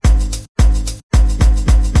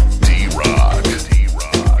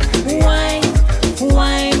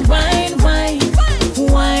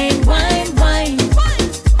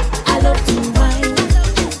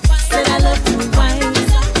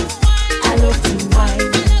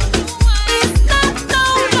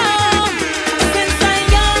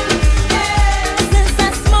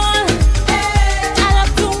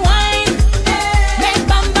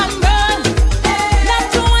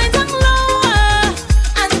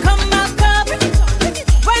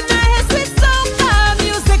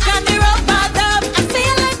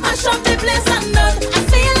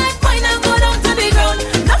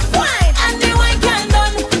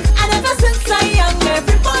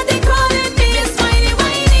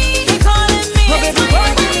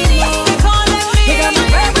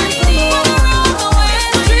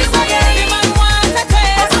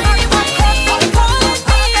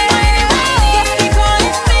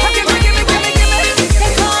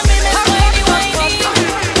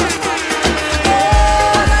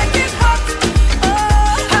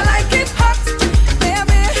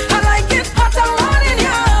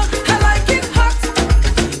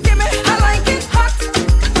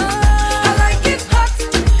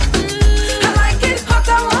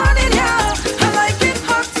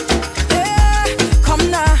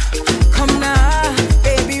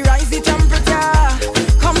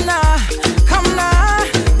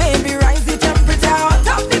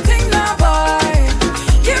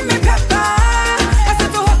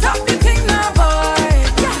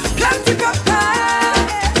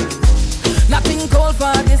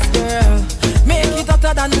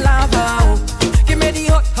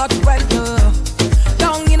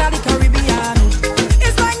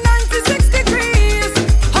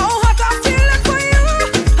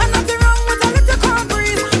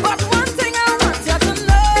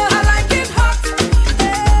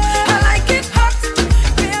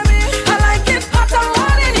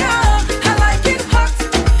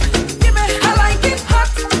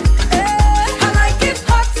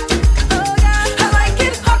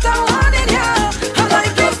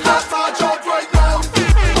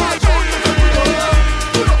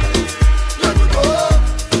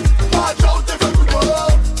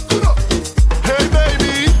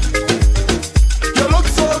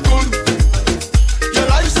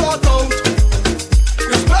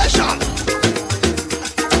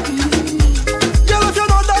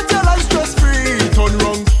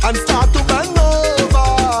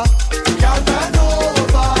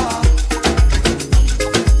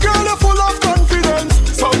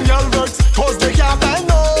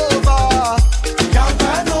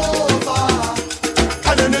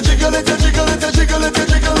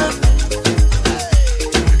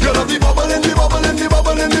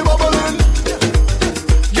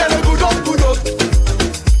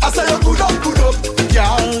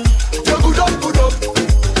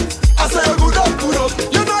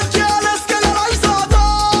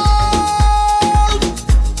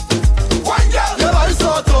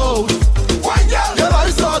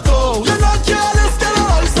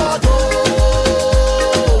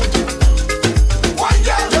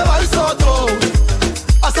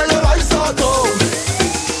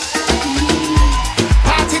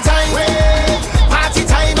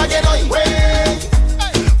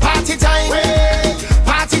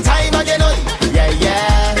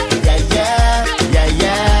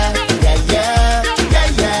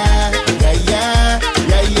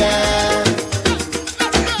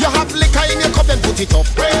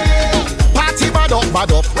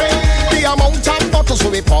bottles so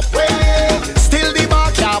we pop. Still the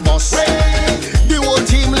bar can't bust. The whole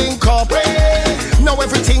team link up. Now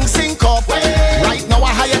everything sync up. Right now we're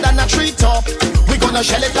higher than a treetop. We gonna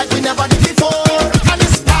shell it like we never did before. And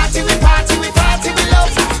it's party, we party, we party, we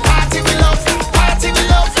love. Party, we love. Party, we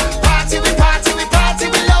love. Party, we party, we party,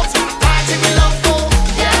 we love. Party, we love. Oh,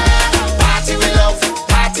 yeah. Party, we love.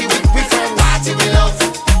 Party with we friends. Party, we love.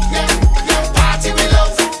 Yeah, yeah. Party, we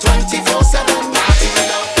love. 24/7. Party, we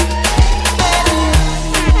love.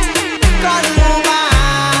 Call it Uber.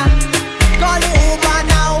 Call it Uber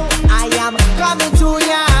now. I am coming to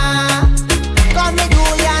ya. Come me do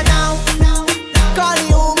ya now. Call it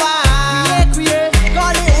Uber.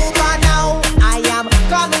 Call it Uber now. I am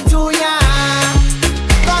coming to ya.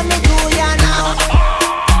 Come me do ya now.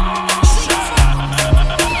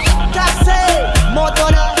 That's it.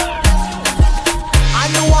 Motor.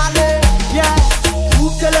 Annually, yeah.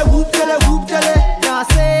 Whoop tele, whoop tele, whoop tele. Now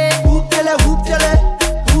say whoop tele, whoop tele,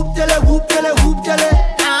 whoop tele, whoop tele, whoop tele.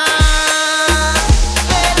 Ah,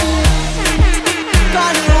 baby.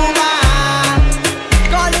 Call it Uber.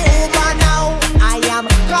 Call it Uber now. I am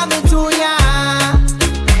coming to ya.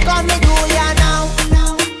 Come me do ya now.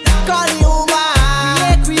 Call it Uber.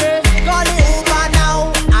 Call it Uber now.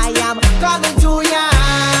 I am coming to ya.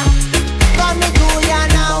 Come me do ya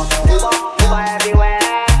now. Uber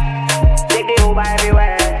everywhere. Take the Uber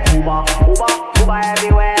everywhere. Uber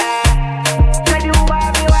everywhere. Take the Uber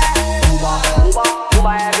everywhere.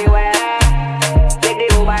 Uber everywhere. Take the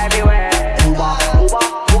Uber everywhere.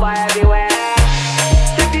 Uber everywhere.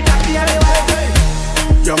 Take the taxi everywhere.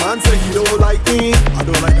 Your man say he don't like me. I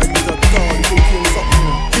don't like that you just call the cocaine something.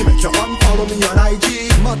 He make your man follow me on IG.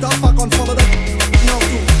 Matter of fact, unfollow that now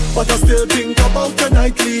too. But I still think about you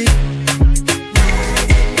nightly.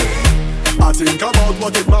 I think about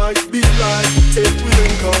what it might be like if we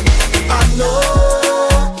link up. I know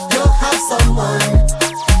you have someone.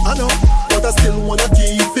 I know, but I still wanna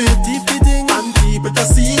keep it and keep it a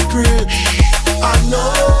secret. I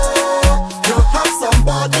know you have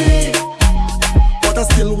somebody, but I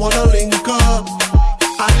still wanna link up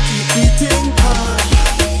and keep it in touch.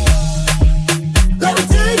 Let me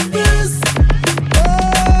take this. Oh,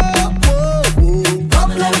 whoa, whoa.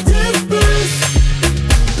 Come, let me take this.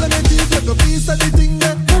 Let me give you a piece of the thing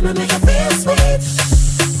that let me make you feel sweet.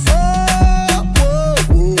 Oh, whoa,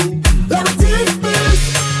 whoa. Let me take this.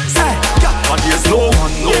 Hey, yeah. But there's no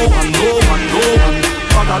one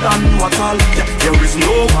other than you at all. Yeah, there is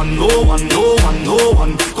no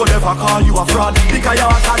one could ever call you a fraud. Because you're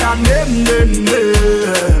hotter than them.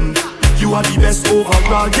 You are the best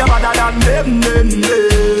overall. You're better than them.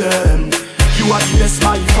 You are the best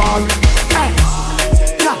by far. Hey,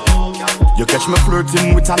 yeah. You catch me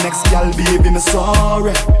flirting with a next gal, baby, me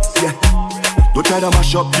sorry. Yeah, don't try to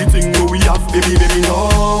mash up the thing we have, baby,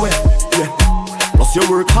 no way. Yeah, plus you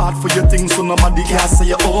work hard for your things, so nobody can say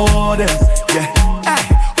you owe them. Yeah, hey,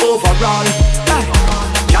 overall, hey.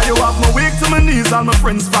 Yeah, you have me weak to my knees, all my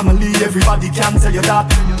friends, family, everybody can tell you that.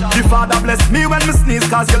 The Father bless me when me sneeze,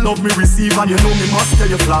 cause you love me receive and you know me must tell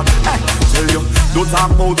you flat. Hey, tell you, don't talk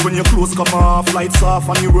about when your clothes come off, lights off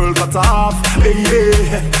and your world cut off. Hey,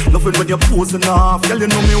 hey, nothing when you're posing off, girl you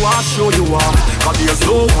know me want show you off. Cause there's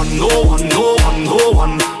no one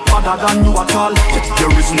other than you at all.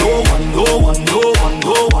 There is no one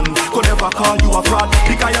could ever call you a fraud.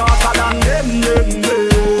 Because you're hotter than them.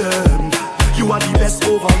 You are the best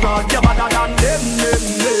overall. You're better than them.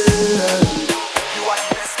 You are the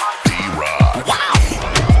best man. Wow.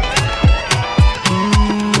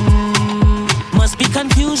 Must be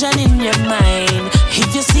confusion in your mind.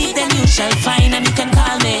 If you see, then you shall find, and you can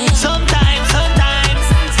call me. Sometimes.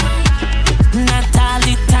 Not all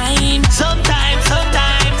the time. Sometimes.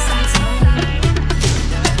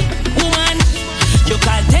 Woman, you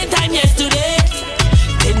called 10 times yesterday,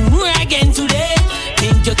 10 more again today.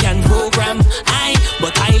 Think you can program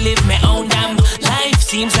but I live my own damn life.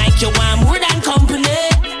 Seems like you want more than company.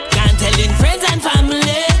 Can't tell in friends and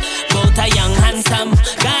family about a young handsome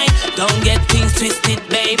guy. Don't get things twisted,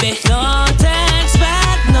 baby. Don't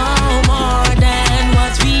expect no more than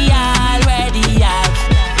what we already have.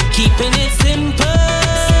 Keeping it simple.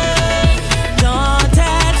 Don't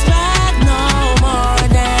expect no more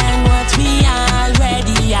than what we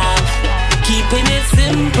already have. Keeping it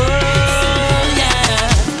simple.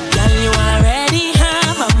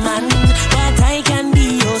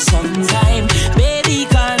 Sometime, baby,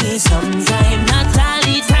 call me sometime. Not all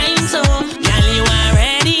the time, so girl, you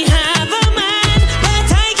already have a man, but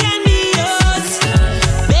I can be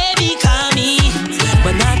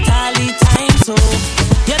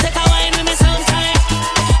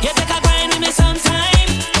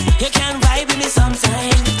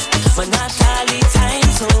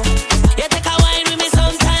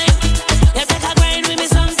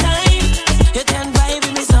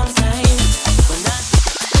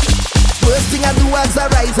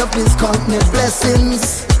rise up is count your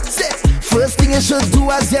blessings. First thing you should do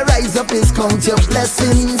as you rise up is count your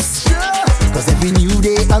blessings. Cause every new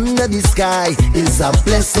day under the sky is a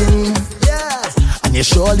blessing. And you're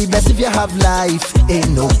surely blessed if you have life,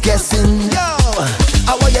 ain't no guessing.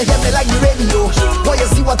 I want you hear me like the radio. Want you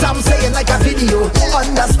see what I'm saying like a video.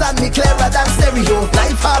 Understand me clearer than stereo.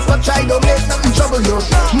 Life hard but try don't make nothing trouble you.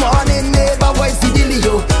 Morning neighbor, voice the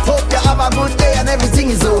dealio. Hope you have a good day and everything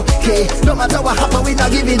is okay. No matter what happen, we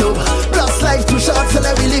not giving up. Plus life too short, so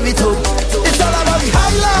let we live it up. It's all about the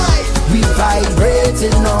high life. We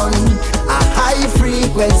vibrating on a high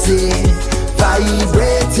frequency.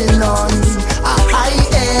 Vibrating on a high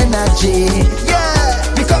energy.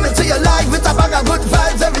 We coming to your life with a bag of good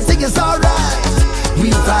vibes. Everything is alright.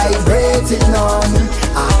 We vibrating on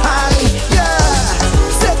a high.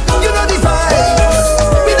 Say, you know the vibes.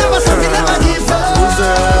 We never stop, we never give up.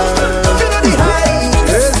 You know the highs.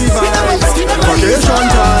 Crazy We never vibes. stop, we never give Vacation up.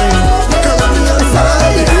 time. Caribbean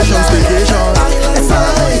side. Vacation, staycation.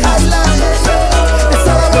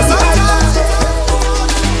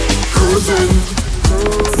 Cruising.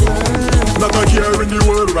 Not a care in the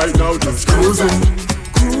world right now, just cruising.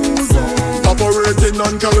 Operating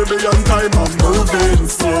on Caribbean time, I'm moving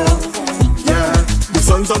slow. The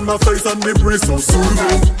sun's on my face and the breeze so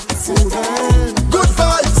soothing. Good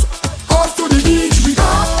vibes, off to the beach we go.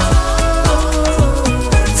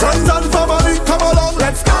 Friends and family, come along,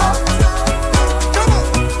 let's go. Come on,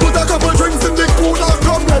 put a couple drinks in the cooler,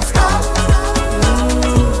 come, let's go.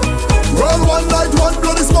 Roll one night, one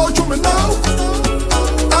bloody smoke to me now.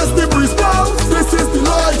 As the breeze blows, this is the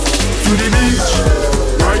life. To the beach,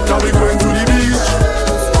 right now we going to the beach.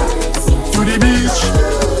 To the beach,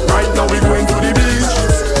 right now we going to the beach.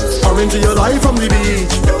 Come into your life from the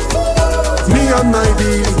beach. Me and my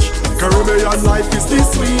beach. Caribbean life is the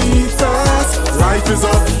sweetest. Life is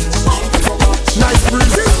a beach. Nice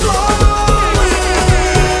breeze is blowing.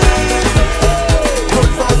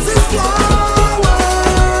 Good vibes is flowing.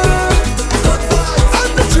 Good vibes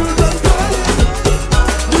and the children playing.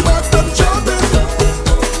 The birds them jumping.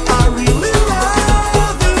 I really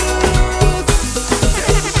love it.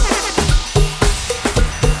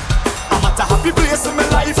 I'm at a happy place in my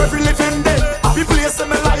life every living day. Happy place in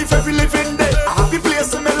my life every living day. A happy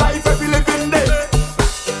place in my life every living day.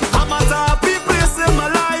 I'm at a happy place in my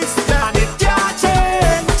life, and it can't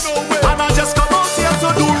change. No way. And I just come out here to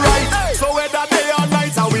do right. So whether day or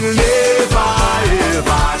night, I will never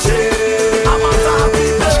ever change. I'm at a happy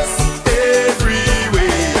place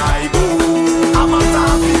everywhere I go. I'm at a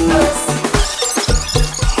happy place.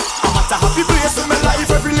 I'm at a happy place in my life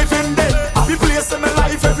every living day. Happy place in my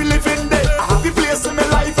life every living day. A happy place in my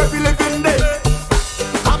life every living day.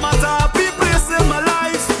 I'm at a happy place in my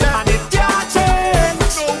life, and it can't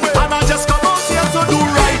change. No way. And I just come out here to do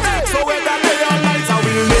right. So whether day or night, I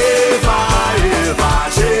will never ever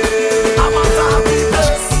change. I'm at a happy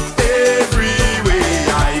place everywhere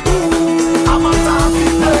I go. I'm at a happy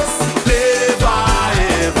place, never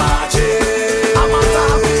ever change. I'm at a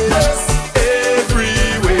happy place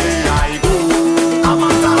everywhere I go. I'm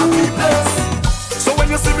at a happy place. So when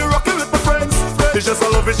you see me rocking with my friends, it's just a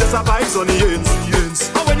love, it's just a vibes on the ends.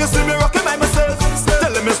 And when you see me rocking by myself,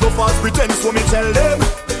 tell them it's no false pretense, so me tell them.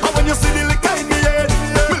 And when you see the liquor in me head,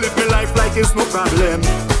 me live my life like it's no problem.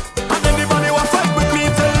 And anybody who fight with me,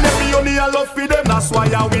 tell them me only a love for them. That's why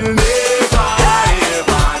I will never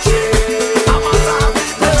ever change. I'm at a happy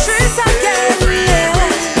place everywhere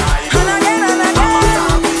I go. I'm at a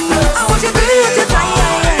happy place. I want you to do it with your time.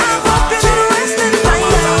 I hope you're not wasting time.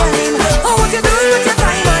 I want you to do it with your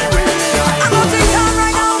time. I know things are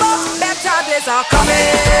right now, but better days are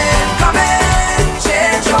coming, coming.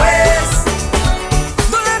 Change your ways.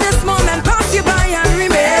 Don't let this moment pass you by and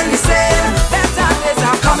remain the same. Better days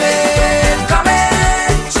are coming,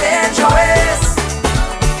 coming. Change your ways.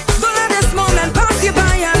 Don't let this moment pass you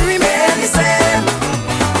by and remain the same.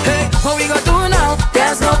 Hey, what we gonna do now?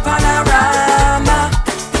 There's no panorama.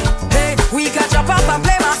 Hey, we got jump up and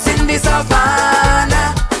play mass in the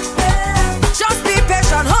savannah. Just be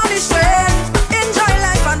patient, hold it straight. Enjoy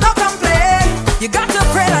life and don't complain. You got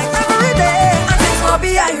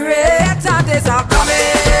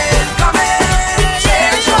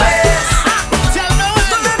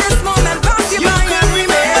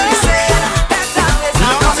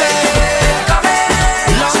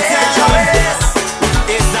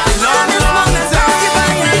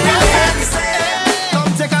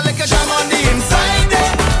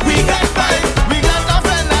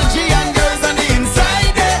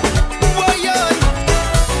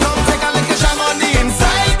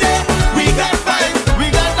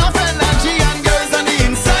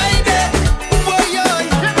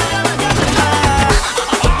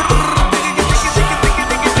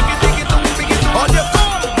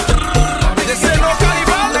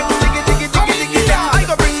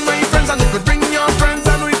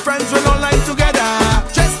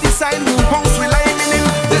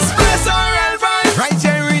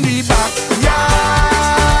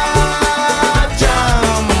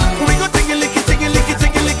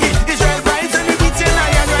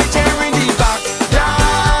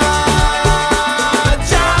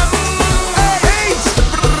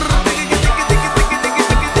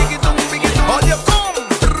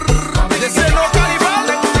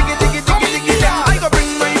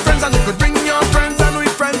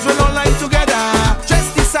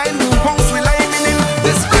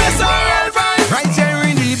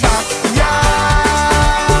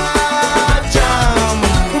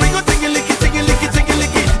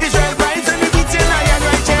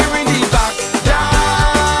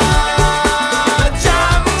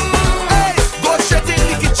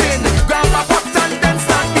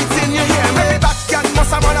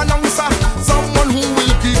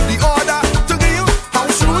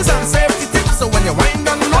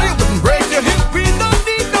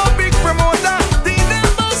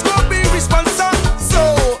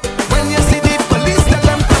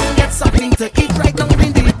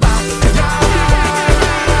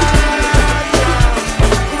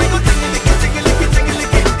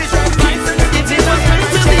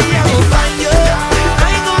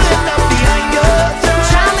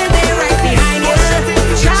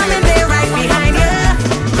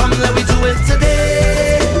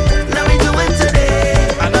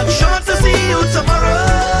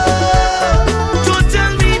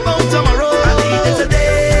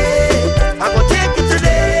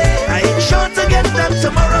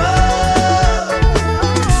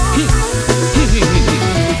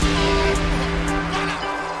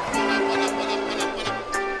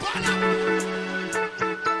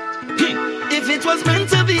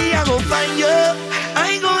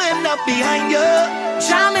behind you.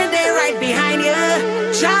 Charming, they right behind you.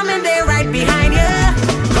 Charming, they right behind you.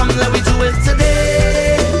 Come, let me do it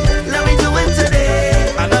today. Let me do it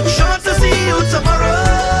today. I'm not sure to see you tomorrow.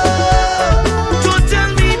 Don't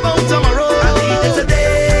tell me about tomorrow. I need it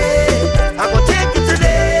today. I will take it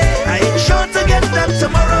today. I ain't sure to get that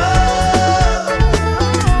tomorrow.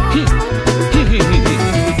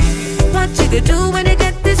 What you could do when you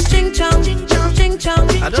get this ching chong, ching chong, ching chong?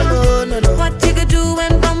 I don't know, no. What you could do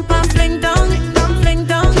when bumper fling down, fling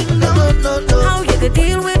down? No. How you could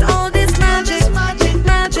deal with all this magic, magic?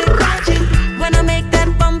 When I make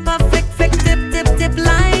that bumper flick, flick, dip, dip, dip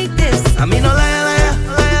like this. I mean, no liar.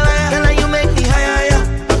 Girl, you make me higher.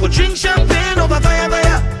 I could drink champagne over fire.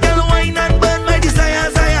 Girl, wine and burn my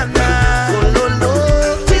desires. No.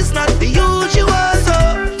 It's not the usual, so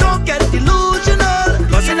don't get delusional.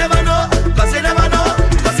 Cause you never know.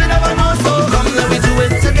 So come, let me do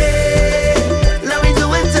it today.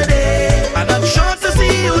 I'm not sure to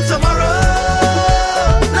see you tomorrow.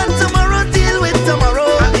 Let tomorrow deal with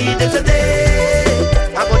tomorrow. I need it today.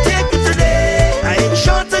 I will take it today. I ain't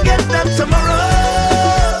sure to get that tomorrow.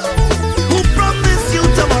 Who promised you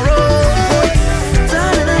tomorrow?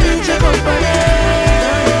 Darling, I need your company.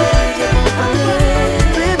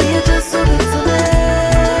 Baby, you're just so good to me.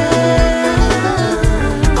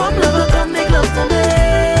 Come, lover, come make love to me.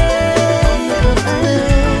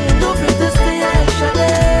 Don't fret to stay extra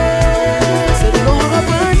day. Say we go have a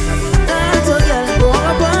fun. That's a girl, we go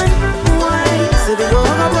have a fun. Why? Say we go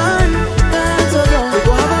have a fun. That's a girl, we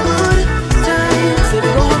go have a good time. Say we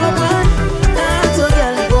go have a fun. That's a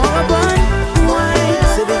girl, we go have a fun. Why?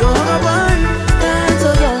 Say we go have a fun. That's a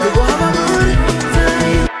girl, we go have a good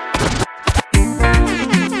time.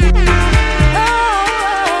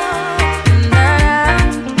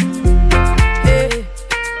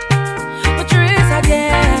 But you is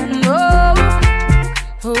again,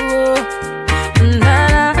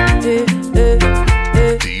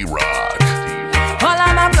 D-Rock. all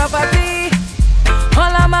of my property,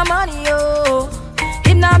 all of my money,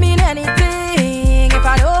 it not mean anything if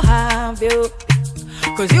I don't have you.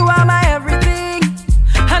 Cause you are my everything,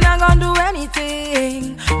 and I'm gonna do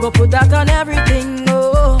anything. Go put that on everything,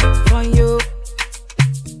 for you.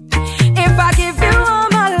 If I give you all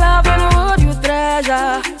my love, and would you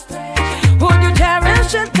treasure? Would you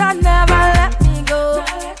cherish it and never let me go?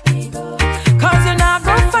 Cause you're not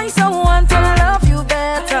gonna find someone to love you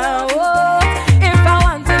better. If I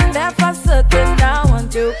want to live for certain, I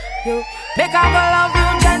want you. Make I go love you,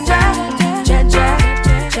 cha.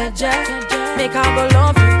 Make I go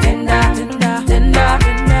love you, tender.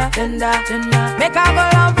 Make I go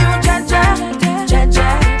love you, cha.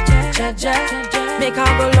 Make I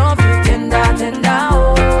go love you, tender.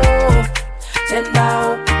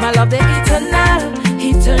 My love, the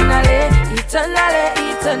eternally.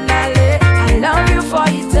 I love you for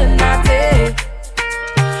eternity.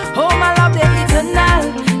 Oh, my love, the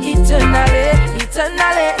eternally.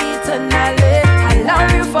 I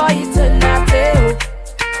love you for eternity.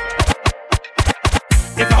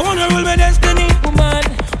 If I wanna rule my destiny,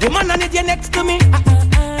 woman, I need you next to me.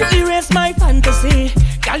 You erase my fantasy.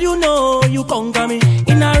 Girl, you know you conquer me.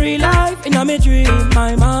 In a real life, in a me dream,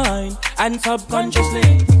 my mind, and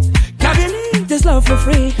subconsciously. Can't believe this love for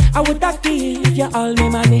free. I would not give you all my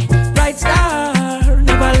money. Bright star,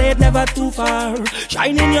 never late, never too far.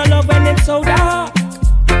 Shining your love when it's so dark.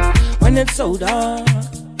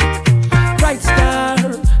 Bright star,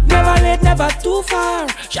 never late, never too far.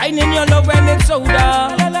 Shining your love when it's so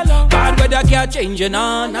dark. Bad weather can't change you,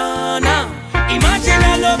 nah. Imagine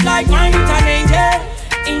a love like mine with an angel.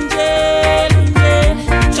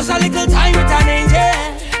 Just a little time with an angel.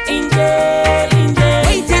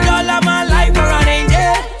 Waited all of my life for an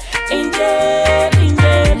angel.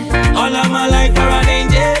 All of my life for an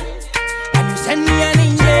angel. And you send me an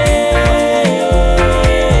angel.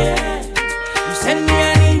 You send me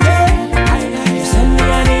an angel. You send me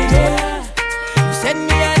an angel. You send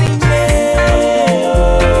me an angel.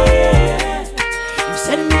 You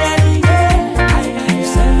send me an angel. You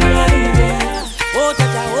send me an angel. Oh,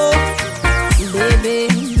 cha-cha, oh. Baby,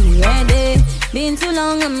 you ready? Been too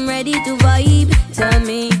long, I'm ready to vibe. Tell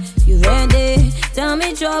me, you ready? Tell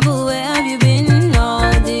me trouble, where have you been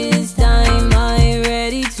all this time? I'm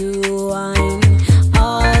ready to whine.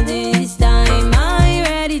 All this time, I'm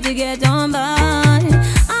ready to get on board.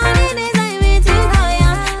 All the days I waited for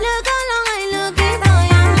ya. Look how long I looking for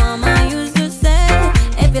ya. Mama used to say,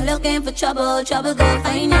 if you're looking for trouble, trouble go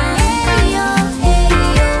find ya. Hey yo,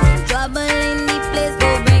 trouble in the place, go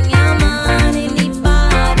bring your man in the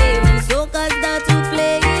party. When soca's start to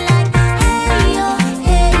play like, hey yo,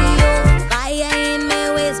 fire in my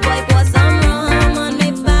waist, boy, pour some rum on me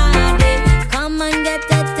body.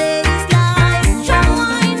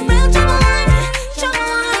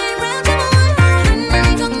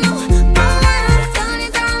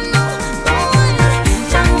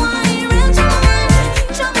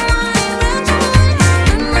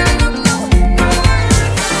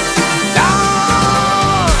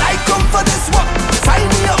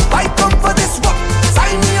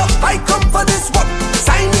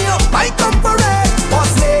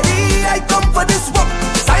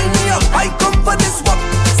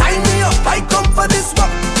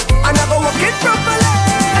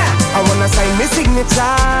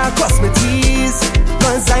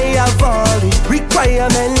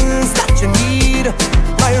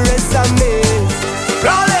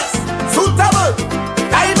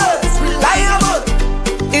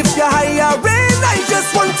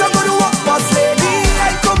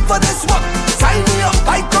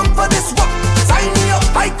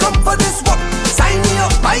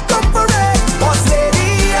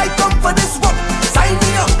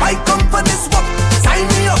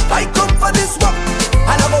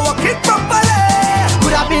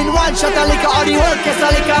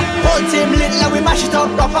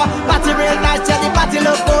 Party real nice, yeah, the party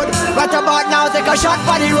look good. Right about now, take a shot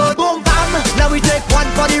for the road. Boom bam, now we take one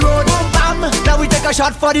for the road. Boom bam, now we take a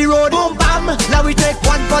shot for the road. Boom bam, now we take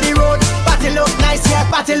one for the road. Party look nice, yeah,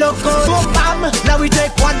 party look good. Boom bam, now we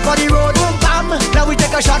take one for the road. Boom bam, now we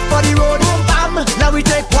take a shot for the road. Boom bam, now we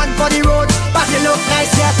take one for the road. Party look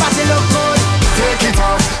nice, yeah, party look good. Take it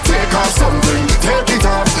off, take off something. Take it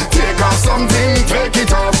off, take off something. Take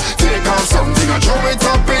it off, take off something. And throw it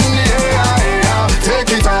up in the air. Take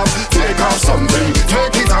it off, take off something.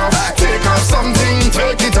 Take it off, take off something.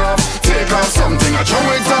 Take it off, take off something. And throw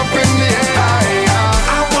it up in the air.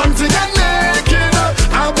 I want to get naked.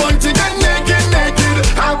 I want to get naked, naked.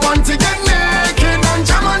 I want to get naked and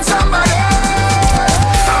jam on somebody.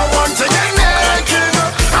 I want to get naked.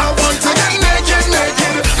 I want to get naked,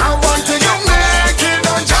 naked. I want to get naked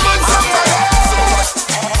and jam on somebody.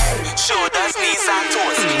 Shoulders, knees and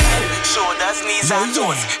toes. Shoulders, knees and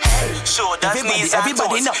toes. Shoulders, knees and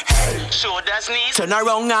toes. Shoulders, knees. Turn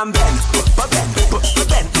around and bend.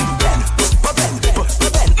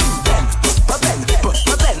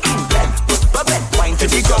 Wine to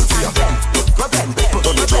the ground for you.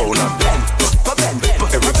 Turn it round and bend.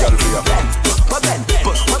 Every girl for you.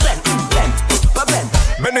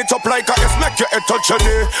 Bend it up like a F, make your head touch your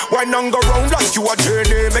knee. Wine and go round like you a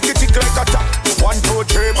journey. Make it tick like a tack. 1, 2,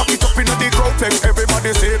 3, back it up in the crowd. Make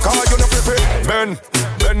everybody say, cause you know flip it.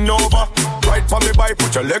 Bend over. Right for me by,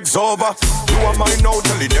 put your legs over. You are mine now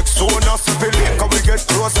till the next one. Sip it late, cause we get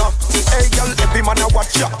closer. Hey girl, every man a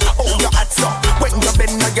watch ya. Oh, your hats up. When you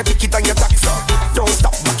bend, now you tick it and you tax up. Don't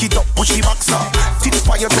stop, back it up, push it back up. Tip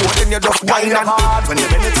for your toe, then you just wine and hard. When you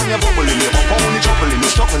bend it and you're bubbling, you're only troubling,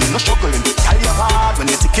 you're struggling, no struggling. Tell your hard when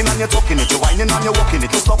you're ticking and you're talking it, you're whining and you're walking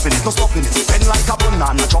it, no stopping it, no stopping it. Bend like a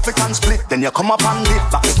banana, drop it and split. Then you come up and dip,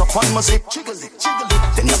 back it up on my zip. Jiggle it, jiggle it.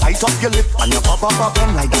 Then you bite up your lip and you pop up a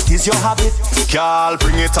pen like that is your habit. Girl,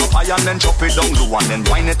 bring it up high and then chop it down low and then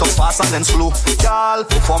wind it up fast and then slow. Girl,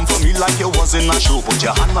 perform for me like you was in a show. Put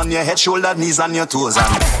your hand on your head, shoulder, knees and your toes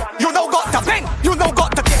and you know got to bend, you know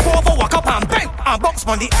got to take over, walk up and bend and box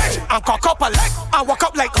on the edge and cock up a leg and walk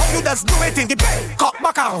up like how you just do it in the bed. Cock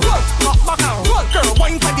back and roll, cock back and roll. Girl,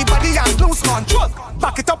 wine for the body and lose control.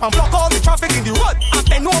 Back it up and block all the traffic in the road and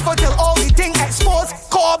bend over till all the thing exposed.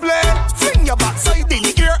 Cobbling, fling your backside in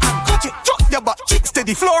the air and cut it. Drop your butt cheeks to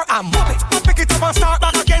the floor and move it. Pick it up and start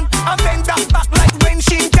back again and bend that back like when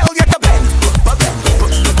she tell you to bend.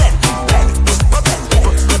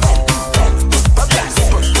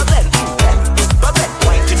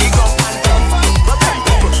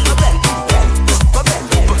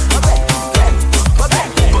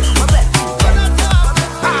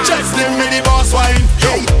 Just give me the boss wine.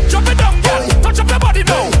 Hey, drop it down, girl. Touch up your body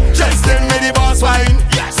now. Just give me the boss wine.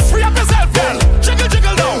 Yes, free up yourself, girl. Jiggle,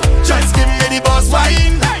 jiggle now. Just give me the boss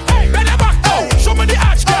wine. Hey, bend your back now. Show me the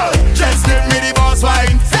arch, girl. Just give me the boss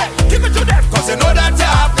wine. Hey, give it to them. Cause you know that you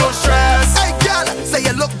have no stress. Hey girl, say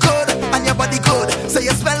you look good and your body good. Say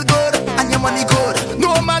you smell good and your money good.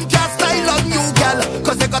 No man can style on you, girl.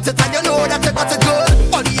 Cause you got it and you know that you got it good.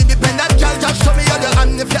 All the independent girl, just show me all your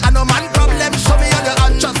hand. If you have no man problem, show me all your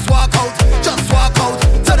hand. Just walk out,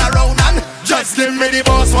 turn around and just give me the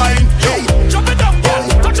boss wine. Hey, drop it down, girl.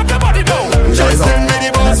 Touch up your body now. Just give me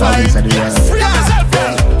the boss wine. Yes, free up yourself,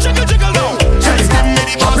 girl. Jiggle, jiggle now. Just give me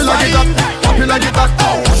the boss wine. Happy like it that,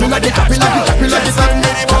 she like it, happy like it, happy like it,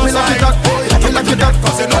 happy like it that, happy like it that,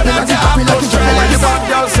 cause you know that you happy like it. When the bad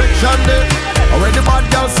girl section there, when the bad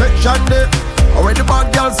girl section there, when the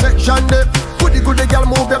bad girl section there, good the girl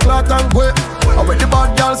move your cloth and go. When the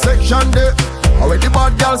bad girl section there, when the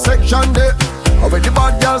bad girl section there, when the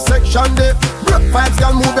bad girl section there, break vibes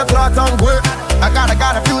girl move your cloth and go. I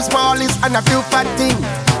got a few smallies and a few fat things,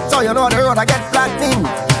 so you know the road I get flattening.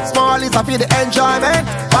 Small is a feel the enjoyment,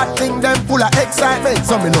 fat thing them full of excitement.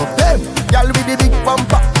 So me love them, girl with the big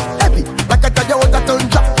bumper, heavy like a Toyota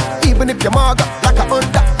Tundra. Even if you're maga like a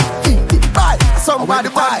Honda, 55, somebody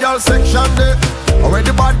bad girl section there. Where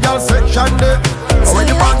the bad girl section there, where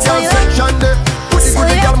the bad girl section there. Put the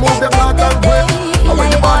good girl move the black and grey. Where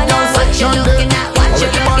the bad girl section there, where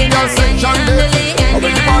the bad girl section there, where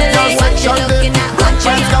the bad girl section there. Black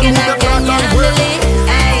fans girl move the black and grey.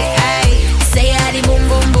 Say I the boom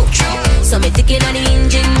boom boom. So me ticking on the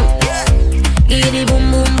engine. Give me the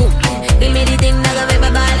boom boom boom. Give me the thing that I make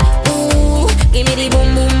my ball. Ooh, give me the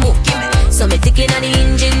boom boom boom. So me ticking on the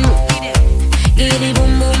engine. Give me the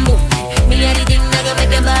boom boom boom. Me a the thing that I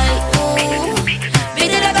make my ball. Ooh,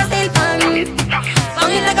 beat it like a steel pan.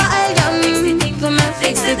 Pound it like a oil drum.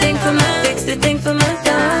 Fix the thing for me. Fix the thing for me,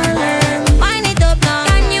 darling. Wind it up now.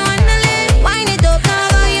 Can you handle it? Wind it up now.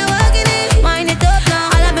 How you working it? Wind it up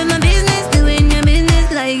now. All up in my business, doing your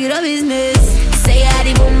business like you're a business. Say I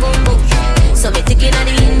the boom boom.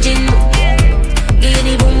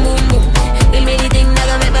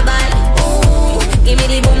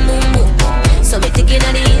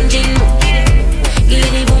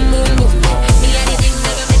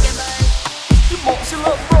 Bossy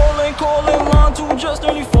look rolling, calling, line two just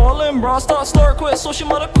nearly falling. Bra start quit, so she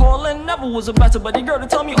mother calling. Never was a better buddy girl to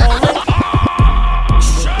tell me all in.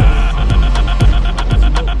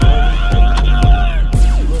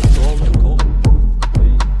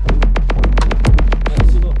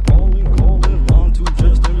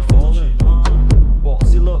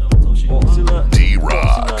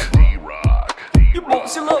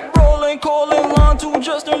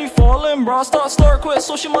 Just nearly falling, bra start quit,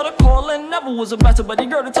 so she mother calling. Never was a better buddy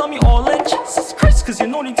girl to tell me all in. Jesus Christ, cause you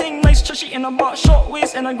know the thing nice, chushy in a box, short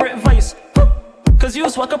waist and a great vice. Cause you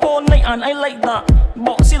swag up all night and I like that.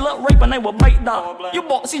 Bossy look rape and I will bite that. You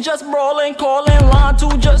bossy just brawling, calling, line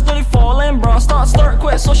two just nearly falling. Bra start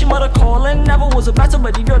quit, so she mother calling. Never was a better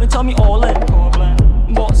buddy girl to tell me all in.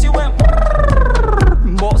 Bossy went,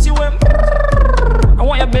 bossy went. I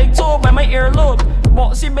want your big toe by my earlobe.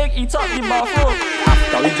 Bossy big, eat up the bathroom.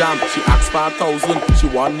 After we jam, she asked for 1,000. She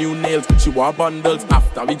want new nails, she want bundles.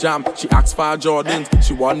 After we jam, she asked for Jordans.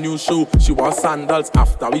 She want new shoe, she want sandals.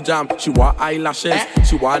 After we jam, she want eyelashes.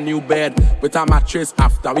 She want new bed with a mattress.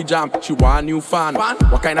 After we jam, she want new fan.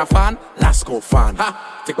 What kind of fan? Lasco fan.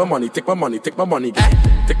 Ha! Take my money, take my money, take my money, girl.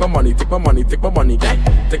 Take my money, take my money, take my money, girl.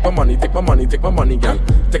 Take my money, take my money, take my money, girl.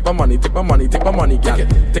 Take my money, take my money, take my money, girl.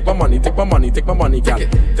 Take my money, take my money, take my money, girl.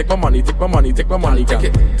 Take my money, take my money, take my money, girl.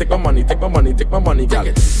 Take my money, take my money, take my money, girl.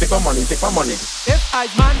 Take my money, take my money. If I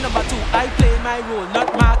man number 2, I play my role.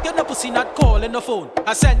 Not marking the pussy, not calling the phone.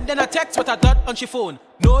 I send in a text with a dot on she phone.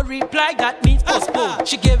 No reply, that means postpone.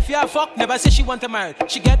 She give you a fuck, never say she want to marry.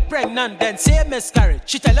 She get pregnant, then say miscarriage.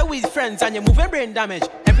 She tell her with friends and you're moving brain damage.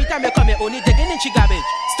 Every time you come here, only digging in she garbage.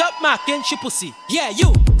 Stop marking she pussy. Yeah,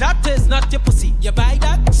 you, that is not your pussy. You buy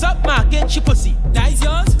that? Stop marking she pussy. That is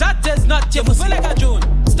yours? That is not your pussy. Like a drone.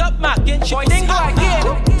 Stop marking she pussy.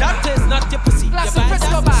 That is not your pussy. You buy that?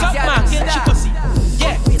 Stop marking she pussy.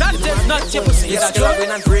 Yeah, that is not your pussy. It's a drug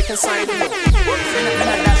and breaking side.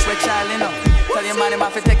 And that's where child, you know. Tell your man him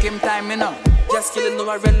have to take him time, you know. Just killing no,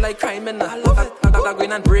 I red like crime, you know. I love it. I'm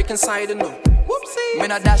going and break inside, you know. Whoopsie. Me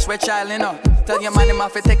not dash with child, you know. Tell your man him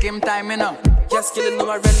have to take him time, you know. Just killing no,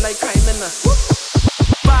 I red like crime, you know.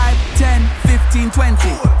 5, 10, 15, 20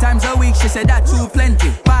 times a week, she said that too plenty.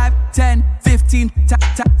 5, 10, 15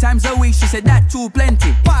 times a week, she said that too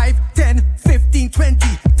plenty. 5, 10, 15, 20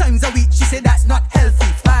 times a week, she said that's not healthy.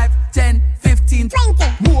 5, 10, 15,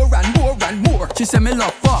 20 more and more and more. She said me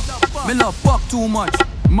love fuck too much.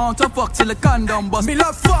 Mount of fuck till the condom bust. Me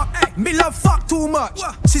love fuck too much.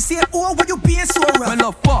 She said, oh, why you being so rough?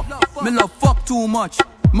 Me love fuck too much.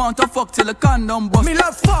 Mount of fuck till the condom bust. Me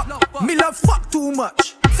love fuck too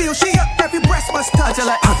much. Feel she up, every breast must touch.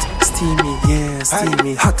 Like hot, steamy, yeah,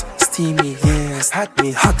 steamy. Hot, steamy, yeah, hot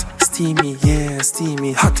me. Hot, steamy, yeah,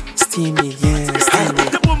 steamy. Hot, steamy, yeah, steamy.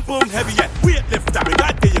 The boom boom heavy, yeah, weightlifter. Me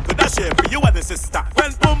got you could dash it for you and the sister.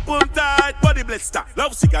 When boom boom tight, body blister.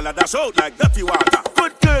 Love cigar dash out like dirty water.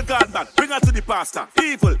 Good girl gone bad, bring her to the pastor.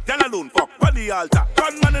 Evil, tell alone, fuck on the altar.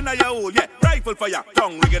 Gunman in your hole, yeah, rifle for ya.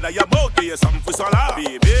 Tongue ring it at your mouth, yeah, something for swallow.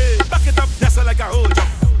 Baby, back it up, that's like a whole jump.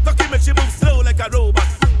 Cocky make she move slow like a robot.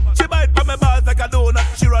 She bite from my balls like a donut.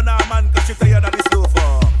 She run her man cause she tired of the slow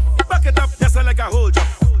for. Back it up, that's like a whole jump.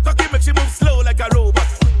 Cocky make she move slow like a robot.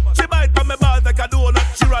 She bite from my balls like a donut.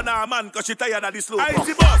 She run her man cause she tired of the slow for. I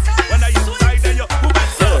see boss, when I inside there you, who bet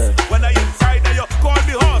sauce. When I inside there you, call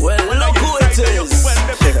me horse. Well, when look who it is. When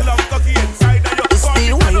the big love cocky inside there you, it's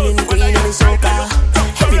the whining queen of the soca.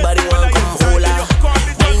 Everybody want come hold her.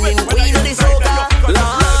 Whining queen of the soca.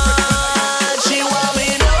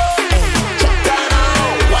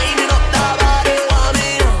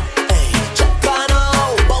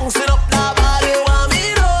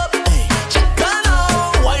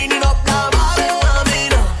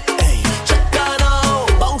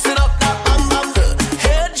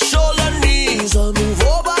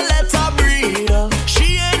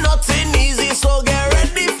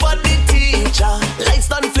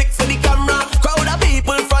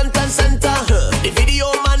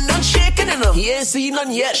 Seen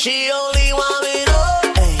none yet. She only want me to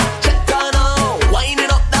check her now, winding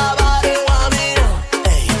up that body, want me to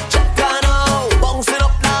check her now, bouncing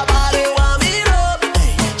up that body, want me to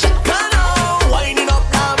check her now, winding up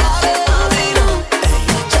that body, want me to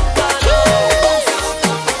check her now.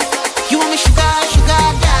 You want me sugar, sugar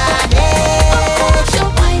daddy? Of course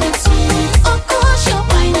you're whining sweet. Of course you're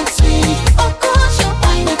whining sweet. Of course you're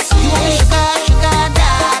whining sweet. You want me sugar, sugar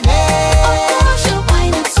daddy? Of course you're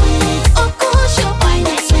whining sweet. Of course you're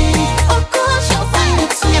whining sweet. Of course you're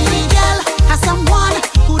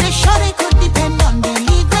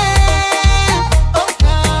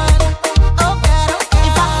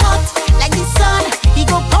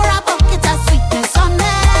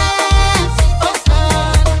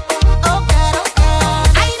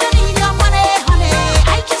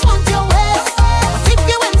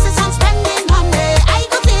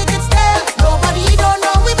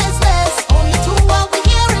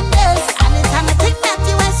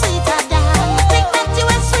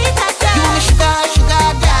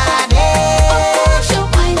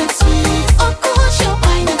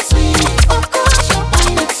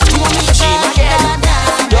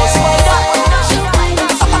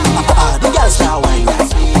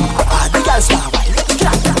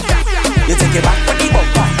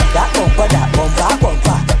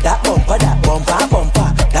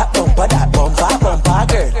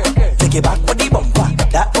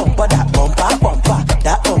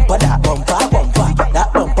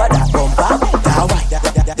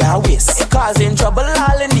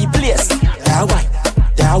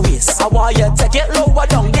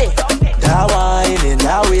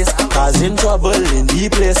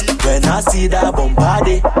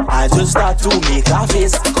body, I just start to make her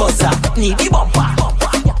face. Cause I need the bumper,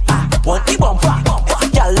 want the bumper.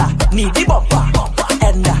 Y'all need the bumper,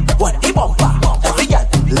 and I want the bumper. Every girl,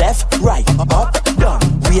 left, right, up, down,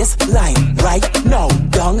 waistline, right now,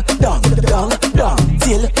 down, down, down, down,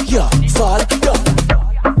 till you fall down.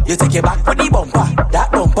 You take it back for the bumper, that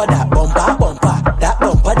bumper, that bumper, bumper, that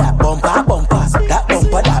bumper, that bumper, bumper, that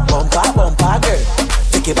bumper, that bumper, bumper, girl.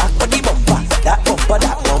 Take it back for the bumper, that bumper,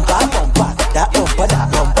 that bumper, bumper, that bumper,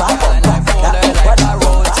 that bumper, bumper, that bumper, that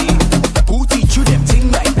bumper. Who teach you them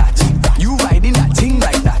thing like that? You riding that thing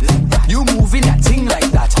like that? You moving that thing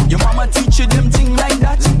like that? Your mama teach you them thing like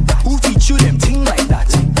that? Who teach you them thing like that?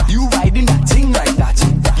 You riding that thing like that?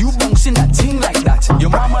 You bouncing that thing like that? Your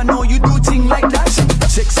mama know you do thing like that?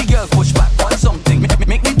 Sexy girl push back on something.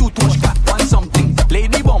 Make me do push back on something.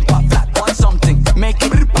 Lady bumper flat on something. Make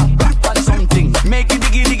it pop on something. Make it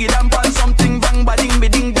diggy diggy damp on something. Bang ba ding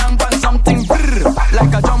ding damp on something. Brr,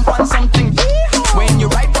 like a jump on something. When you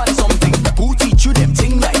ride on something, who teach you them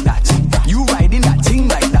thing like that? You riding that thing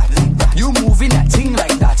like that? You moving that thing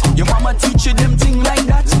like that? Your mama teach you them thing like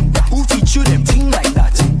that? Who teach you them thing like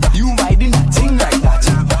that? You riding that thing like that?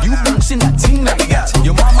 You bouncing that thing like that?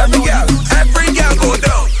 Your mama know you do thing. Every girl go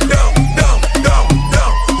down, down, down, down,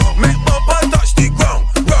 down. Make bumper touch the ground,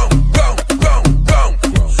 ground, ground, ground, ground.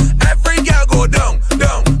 Every girl go down,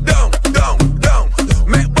 down, down, down, down.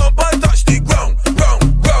 Make bumper touch the ground, ground,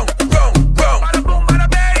 ground, ground, ground. Bada boom, bada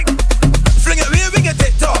bang. Fling it real, we get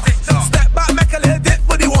it tough. Step back, make a little dip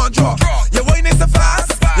for the one drop. Your wine is so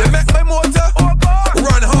fast, you make my motor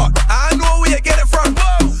run hot. I know where you get it from,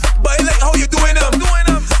 but I like how you doing them.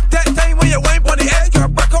 That time when you wine on the edge, girl,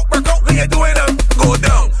 back out when you doing them. Go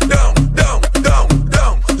down, down, down, down,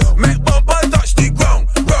 down. Make bumper touch the ground,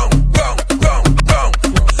 ground, ground, ground, ground.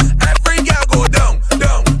 Every girl go down,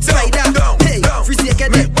 down, down, down, down.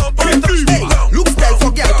 Make bumper touch the ground. Look style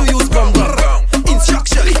for girl to use bumper.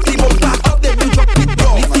 Instruction, lift the bumper up, then you drop it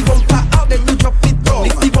down. Lift the bumper up, then you drop it down.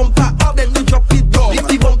 Lift the bumper up, then you drop it down. Lift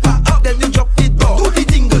the bumper up, then you drop it down. Do the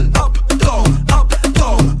tingle up, down, up,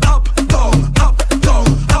 down, up, down, up, down,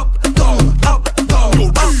 up, down, up, down,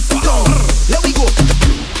 up, down. Here we go.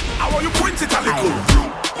 I want you point it a little.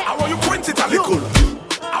 I want you point it a little.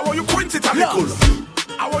 I want you point it a little.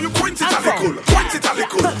 I want you point it a little. Point it a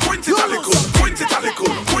little. Point it a little. Point it a little.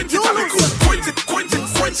 Point it a little. Point it. Point it.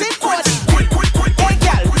 Point it. Point it. Point. Point. Point. Hey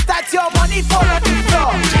girl, that's your money for the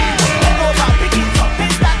floor. Bend over, pick it up.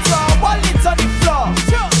 That's your wallet on the floor.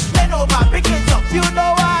 Bend over, pick it up. You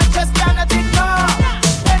know I just can't think now.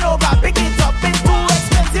 Bend over, pick it up. It's too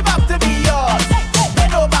expensive up to be yours.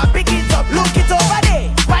 Bend over, pick it up. Look it over there.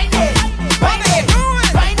 Find it. Find it.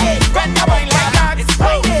 Find it. Bend the wine like that.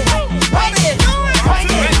 Find it. Find it. Find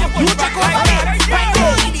it. You check over there. Find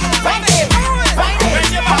it. Find it. Find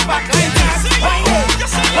it. Papa, find it. Find it.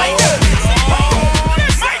 Find it.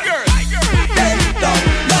 Bend down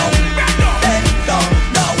now. Bend down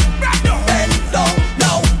now. Bend down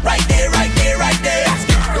now. Right there, right there, right there.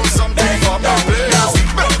 Do something for me, please.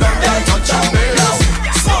 Bend down, girl, touch on me.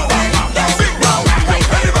 So bang, big round. Hey,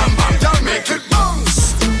 bam, bam, girl, make it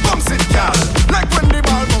bounce. Bounce it, girl. Like when the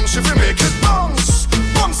ball bounce, if you make it bounce.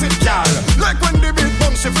 Bounce it, girl. Like when the beat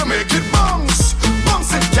bounce, if you make it bounce.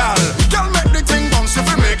 Bounce it, girl. Girl, make the thing bounce, if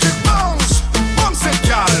you make it bounce. Bounce it,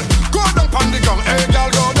 girl. Go down on the ground. Hey, girl,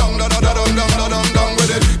 go down, down, down, down, down, down, down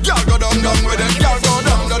with it. Girl, go down, down with it. Girl, go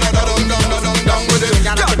down, down, down, down, down, down, down with it.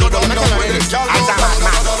 Girl, go down, down with it. Girl, go down,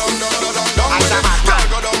 down, down, down, down, down with it. Girl,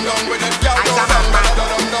 go down, down with it. Girl, go down, down,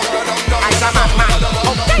 down, down, down,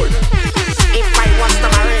 down with it. If I was to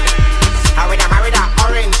marry, I would have married an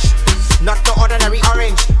orange. Not the ordinary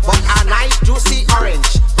orange, but a nice juicy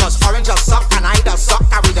orange. Cause orange just suck and I just suck,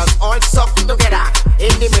 and we just all suck together.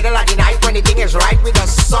 In the middle of the night when the thing is right, we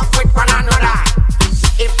just suck with one another.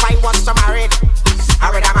 If I was to marry,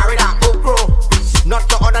 I would have married an okro. Not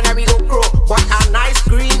the ordinary okro, but a nice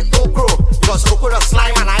green okro. Cause okro just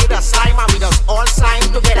slime and I just slime, and we just all slime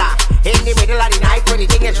together. In the middle of the night when the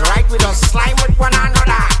thing is right, we just slime with one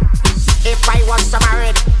another. If I was to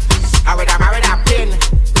marry, I would have married a pin.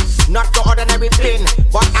 Not the ordinary pin,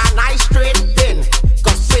 but a nice straight pin.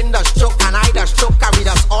 Cause pin does choke and I does choke, and we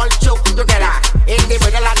just all choke together. In the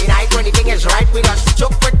middle of the night when the thing is right, we just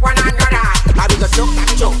choke with one another. And we go choke,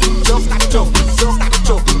 stop, choke, choke, stop, choke, choke, stop,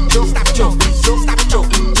 choke, choke, stop, choke, choke, stop, choke,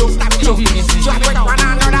 choke, stop, choke, choke with one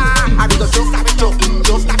another. And we go choke, stop, choke,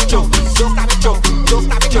 choke, stop, choke, choke, stop, choke, choke,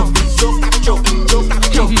 stop, choke, choke, stop, choke, choke, stop,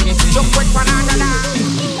 choke, choke with one another.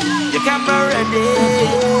 Your camera ready,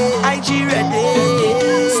 IG ready,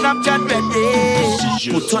 Snapchat ready.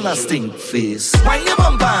 Put on a stink face. Wind your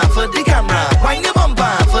bumper for the camera. Wind your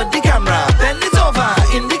bumper for the camera. Bend it over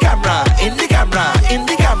in the camera, in the camera,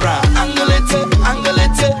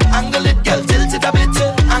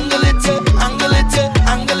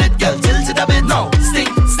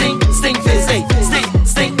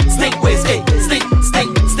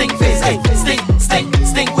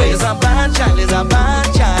 child, is a bad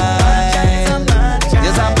child.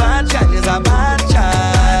 Is a bad child, is a bad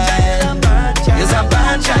child. Is a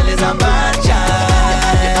bad child, is a bad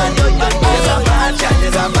child. Is a bad child,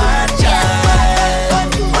 is a bad child.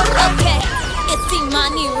 Okay, it's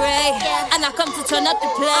Imani Ray, and I come to turn up the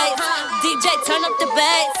place. DJ, turn up the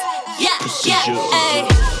bass. Yeah, hey.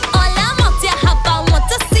 All I'm out there, I want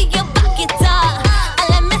to see you back it up. And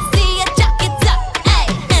let me see you jack it up. Hey,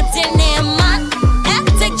 that's your name, man.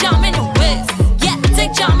 Take jam in your waist. Yeah,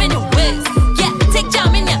 take jam in your waist. Yeah, take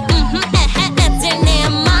jam in your that's your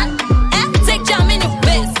name, man. Take jam in your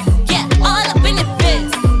waist. Yeah, all up in your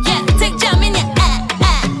face. Yeah, take jam in your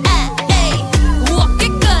hey. Walk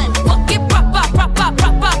it good, walk it proper,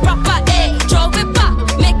 hey. Throw it back,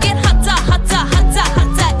 make it hotter,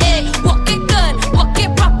 hey. Walk it good, walk it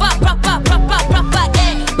proper,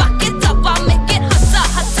 hey. Back it up and make it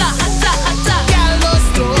hotter. Girl, go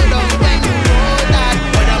slow down when you roll that.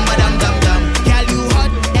 Badam, badam, dum, dum. Girl, you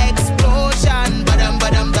hot explosion. Badam,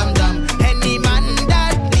 badam, dum, dum. Any man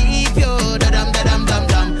that leave you, dadam, dadam, dum,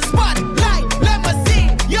 dum. Spotlight, let me see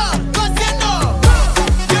you, 'cause you know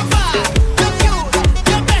you're bad, you're cute,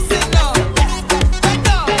 you're best in love. Bend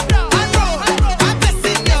down and roll, I'm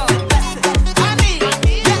blessing you. I need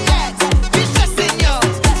your ex, be stressing you.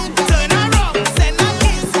 Turn around, send a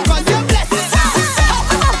kiss, 'cause you're blessing us.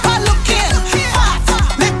 I look in, fat,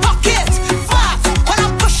 me pocket, fat, when I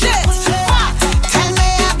push it, fat. Tell me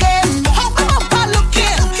again, I look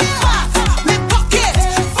in, fat, me pocket,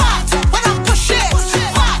 fat, when I push it,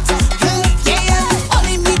 fat. Yeah,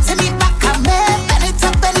 only me to me back and me, bend it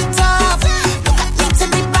up, bend it up. Look at me to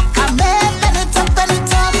me back and me, bend it up, bend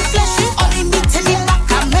it up. Fleshy, only me to me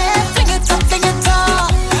back and me, fling it up, fling it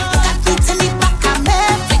up. Look at me to me back and me,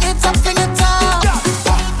 fling it up, fling it up.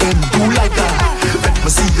 Then do like that. Let me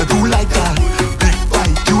see you do like that. Big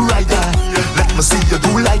bike, you ride that. Let me see you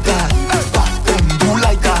do like that. Back then, do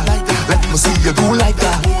like that. Let me see you do like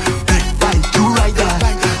that. Big bike, you ride that.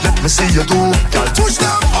 Let me see you do. Girl, push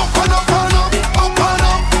them up and up and up, up and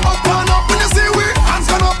up, up and up. When you see we hands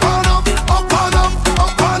gone up and up, up and up,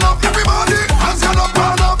 up and up. Everybody hands gone up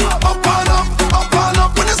and up, up and up, up and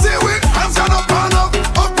up. When you see we hands gone up and up,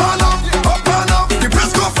 up and up, up and up. The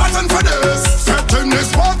press go flatten for this. Setting this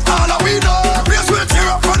what all we know. The place will tear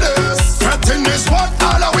up for this. Setting this what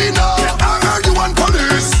all we know. I heard you want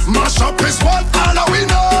police. Mash up is what all we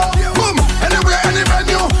know. Boom, anywhere, any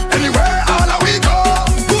venue, anywhere all we go.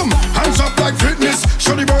 Boom, hands up like fitness.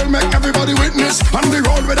 Show the world, make everybody witness. On the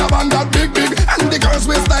road with a band that big, and the girls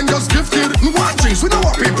waistline just gifted. One things we know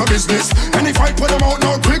what people business. Any fight put them out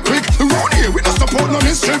now quick. Round here we don't support no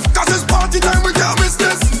mischief. 'Cause it's party time, we can't miss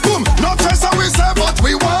this. Boom, not just how we say, but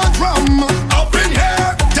we want rum. Up in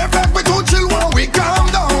here, they back we too chill while we calm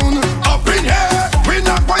down. Up in here, we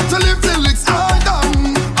not going to live till it's all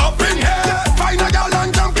done. Up in here, find a girl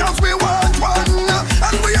and jump 'cause we want one.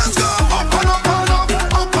 And we hands go up and up and up,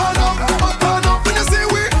 up and up, up and up. When you see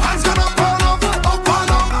we hands gone up and up, up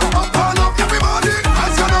and up, up and up. Everybody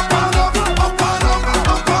hands gone up and up, up and up,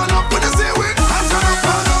 up and up. When you see we hands gone up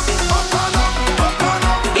and up, up and up, up and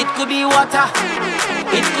up. It could be water,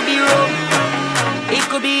 it could be rum, it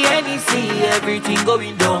could be any sea, everything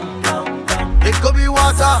going down. It could be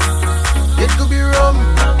water, it could be rum,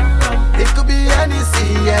 it could be any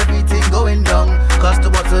sea, everything going down. 'Cause the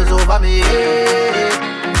bottle's over me head,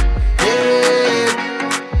 head,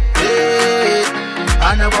 head.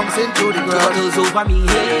 And I'm bouncing to the ground. The bottle's over me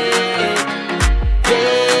head,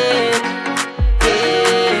 head,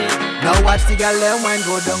 head. Now watch the girl and wine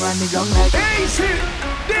go down on the ground like Ace,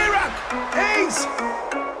 D-Rock, Ace.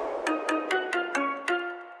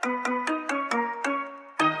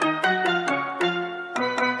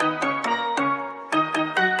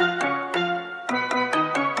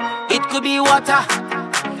 It could be water,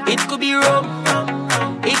 it could be rum,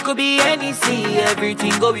 it could be any sea,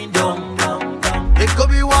 everything going down. It could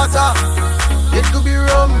be water, it could be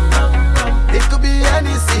rum, it could be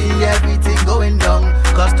any sea, everything going down.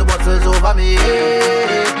 'Cause the bottle's over me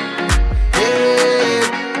head, head,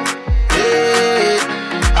 head.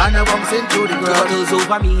 And I'm bouncing to the ground. The bottle's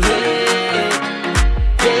over me head,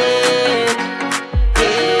 head,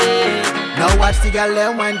 head. Now watch the girl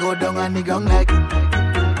and wine go down on the ground like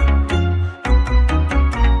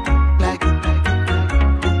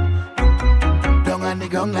down on the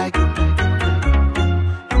ground like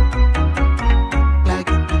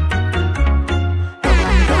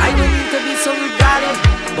I don't need to be so regarded,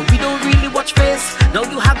 but we don't really watch face. Now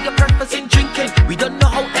you have your purpose in drinking. We don't know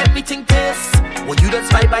how everything tastes. Well, you don't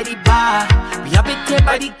spy by the bar, we have it here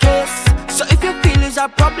by the case. So if you feel it's a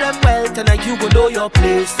problem, well, tonight you will know your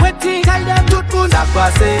place. Waiting, tell them tout le monde a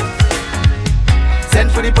passé.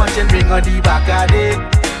 Send for the punch and bring on the back of it.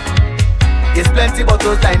 It's plenty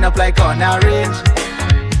bottles lined up like on a range.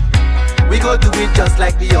 We go do it just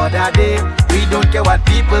like the other day. We don't care what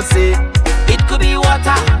people say. It could be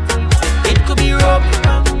water, it could be rum,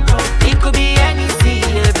 it could be anything,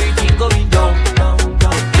 everything going down.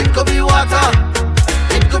 It could be water,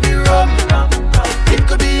 it could be rum, it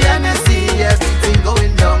could be anything, everything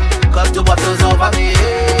going down. Cause two bottles over me,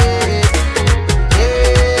 hey,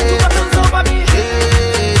 hey. 2 bottles over me,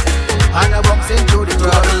 hey. And I'm boxing through the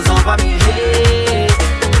crowd. 2 bottles over me, hey,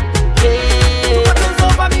 hey. 2 bottles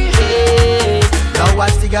over me, hey. Now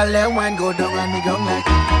watch the girl let wine go down on the ground like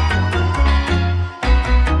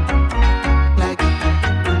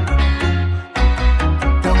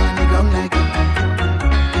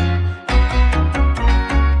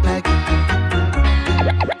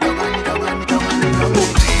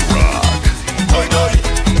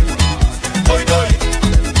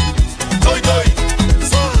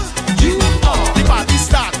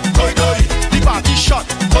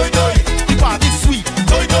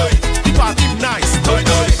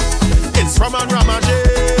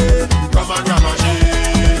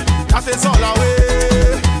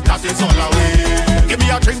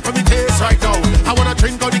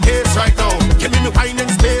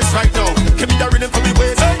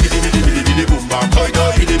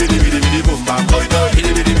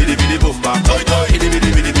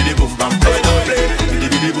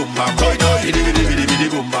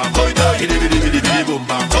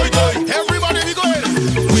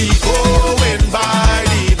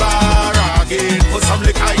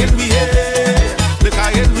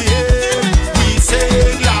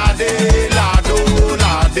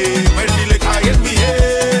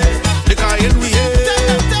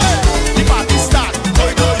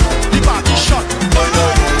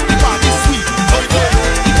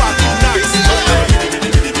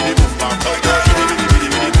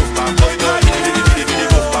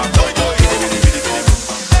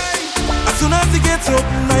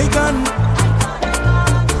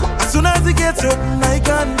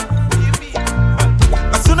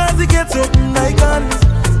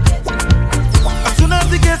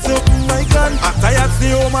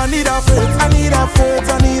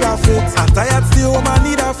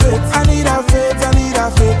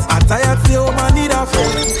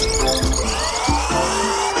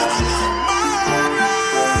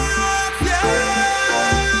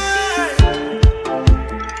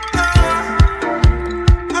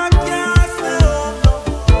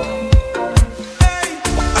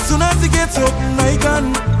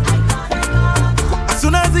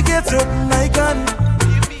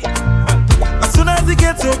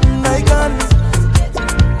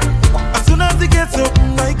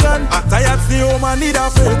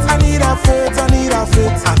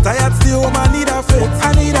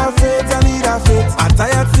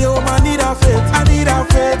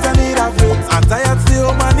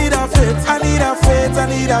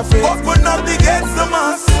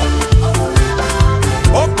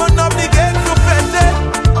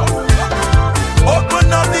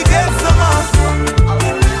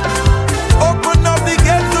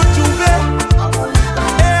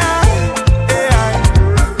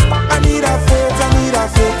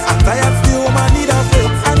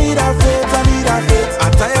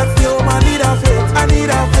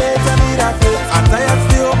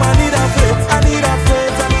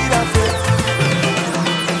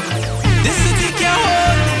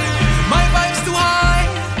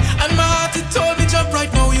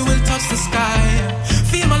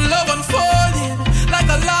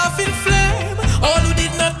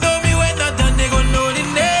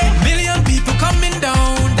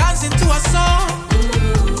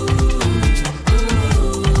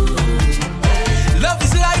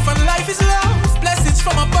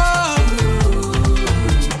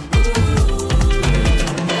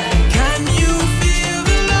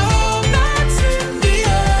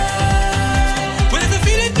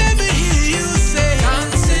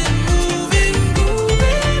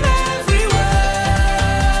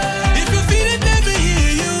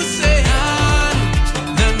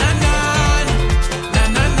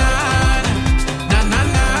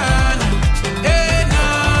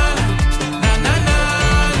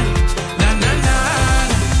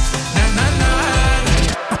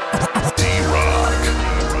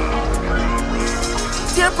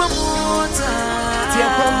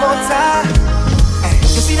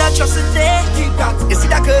You see that trust in there? Keep that. You see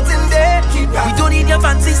that curtain there? Keep that. We don't need your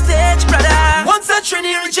fancy stage, brother. Once a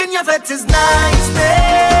trainee reaching your vet is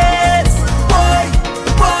niceness. Boy,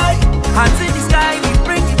 boy, hands in the sky, we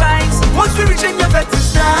bring the vibes. Once we reaching your vet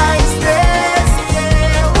is niceness.